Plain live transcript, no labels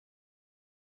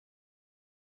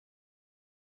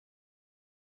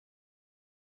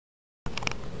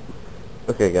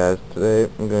Okay guys, today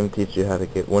I'm going to teach you how to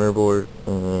get WinterBoard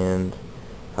and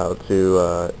how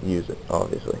to use it,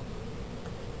 obviously.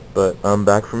 But I'm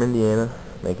back from Indiana,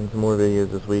 making some more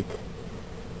videos this week,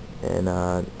 and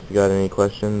if you got any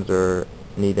questions or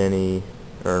need any,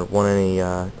 or want any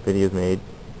videos made,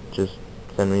 just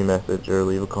send me a message or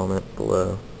leave a comment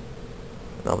below,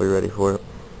 and I'll be ready for it.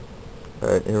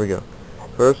 Alright, here we go.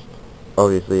 First,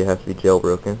 obviously it has to be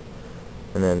jailbroken,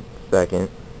 and then second,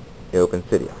 you open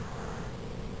Cydia.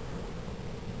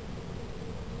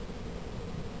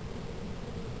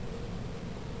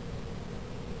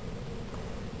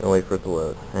 And wait for it to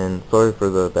load. And sorry for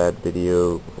the bad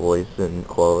video voice and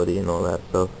quality and all that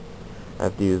stuff. I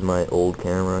have to use my old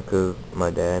camera because my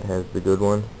dad has the good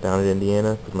one down in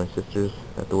Indiana because my sister's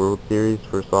at the World Series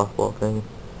for a softball thing.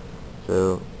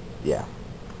 So, yeah.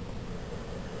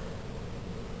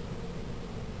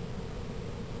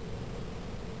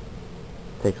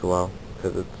 Takes a while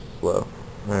because it's slow.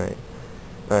 Alright,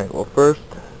 well first,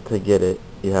 to get it,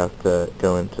 you have to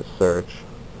go into search,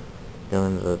 go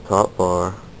into the top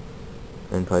bar,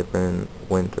 and type in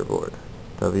WinterBoard.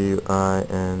 WinterBoard.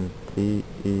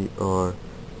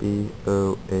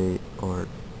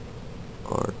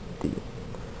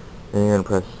 Then you're going to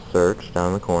press search down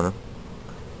in the corner.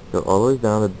 Go all the way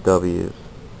down to W's,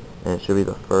 and it should be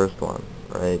the first one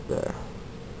right there.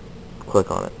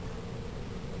 Click on it.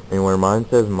 And where mine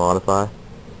says modify,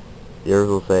 yours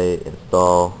will say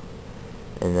install,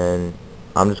 and then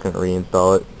I'm just going to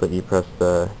reinstall it, but you press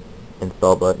the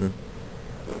install button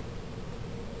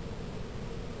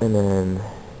and then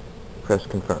press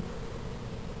confirm.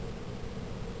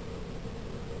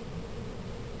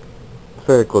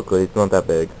 Very quickly, it's not that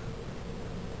big.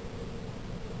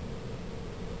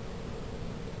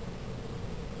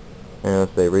 And it'll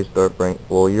say restart brain,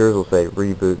 well yours will say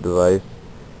reboot device,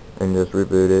 and just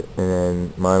reboot it, and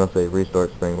then mine will say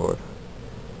restart springboard.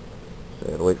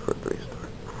 So it'll wait for it to restart.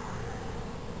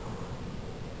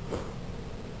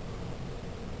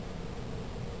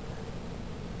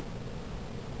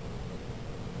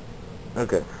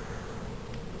 Okay,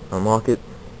 unlock it,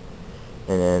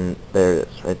 and then there it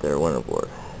is, right there, WinterBoard,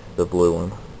 the blue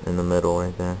one in the middle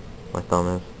right there, my thumb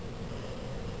is.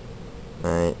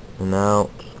 Alright, and now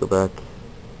just go back.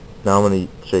 Now I'm going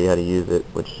to show you how to use it,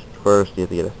 which first you have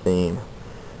to get a theme.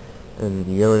 And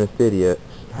you go into Cydia,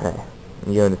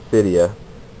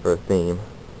 for a theme.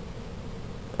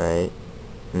 Alright,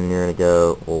 and you're going to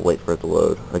go, we'll wait for it to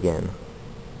load again.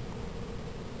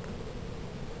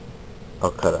 I'll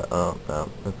cut it. Oh, no,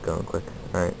 it's going quick.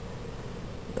 Alright.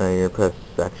 Now you're going to press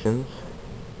sections,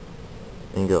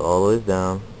 and you go all the way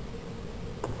down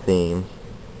to themes,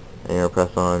 and you're going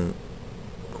to press on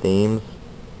themes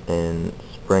and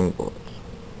springboards.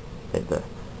 Right there.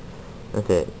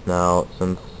 Okay, now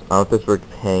since I'm a Pittsburgh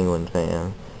Penguin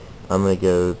fan, I'm going to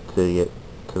go to get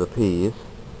to the P's,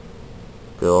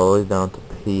 go all the way down to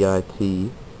PIT,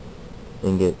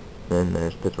 and then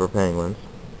there's Pittsburgh Penguins.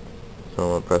 So I'm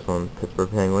going to press on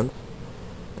Pittsburgh Penguins,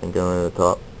 and go into the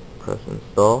top, press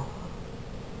install,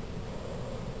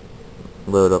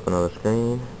 load up another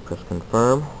screen, press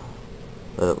confirm,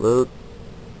 let it load.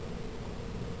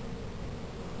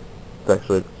 It's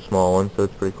actually a small one, so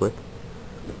it's pretty quick.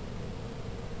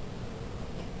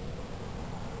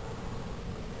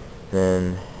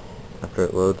 Then, after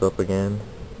it loads up again,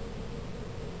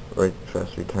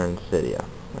 press return to Cydia,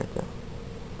 right there.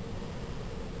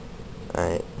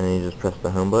 Alright, and then you just press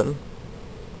the home button,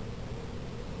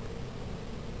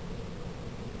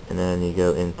 and then you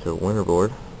go into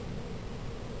WinterBoard,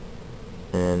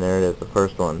 and there it is, the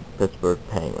first one, Pittsburgh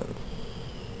Penguins.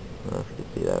 I don't know if you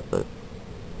can see that, but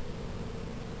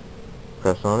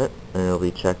press on it, and it'll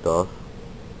be checked off,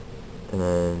 and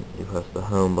then you press the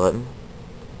home button,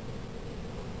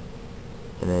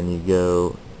 and then you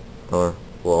go,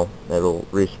 well, it'll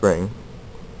respring,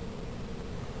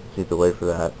 so you have to wait for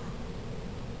that.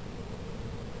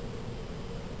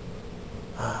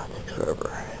 It takes forever.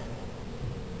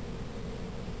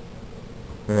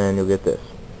 And then you'll get this.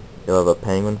 You'll have a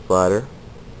penguin slider,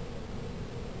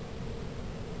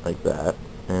 like that,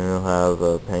 and it'll have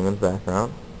a penguin's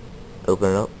background. Open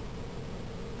it up,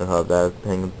 it'll have that as the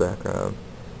penguin's background,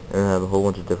 and it'll have a whole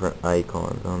bunch of different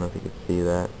icons. I don't know if you can see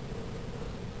that,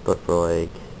 but for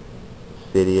like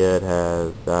Cydia it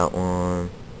has that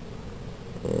one,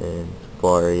 and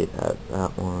Safari it has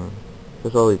that one.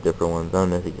 There's all these different ones. I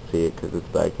don't know if you can see it because it's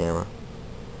bad camera.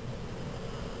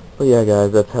 But yeah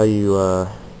guys, that's how you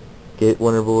get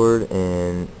WinterBoard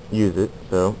and use it.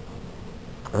 So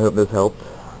I hope this helped,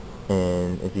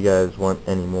 and if you guys want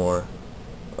any more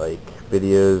like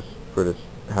videos for this,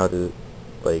 how to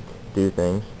like do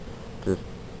things, just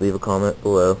leave a comment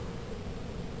below,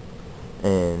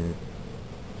 and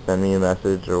send me a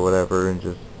message or whatever, and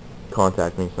just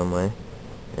contact me some way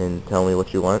and tell me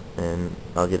what you want, and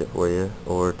I'll get it for you.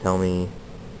 Or tell me,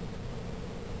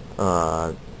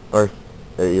 or if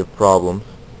you have problems,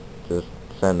 just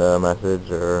send a message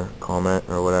or comment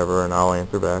or whatever, and I'll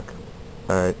answer back.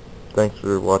 Alright, thanks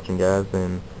for watching, guys,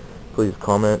 and please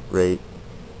comment, rate,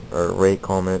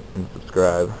 comment, and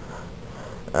subscribe.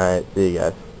 Alright, see you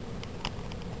guys.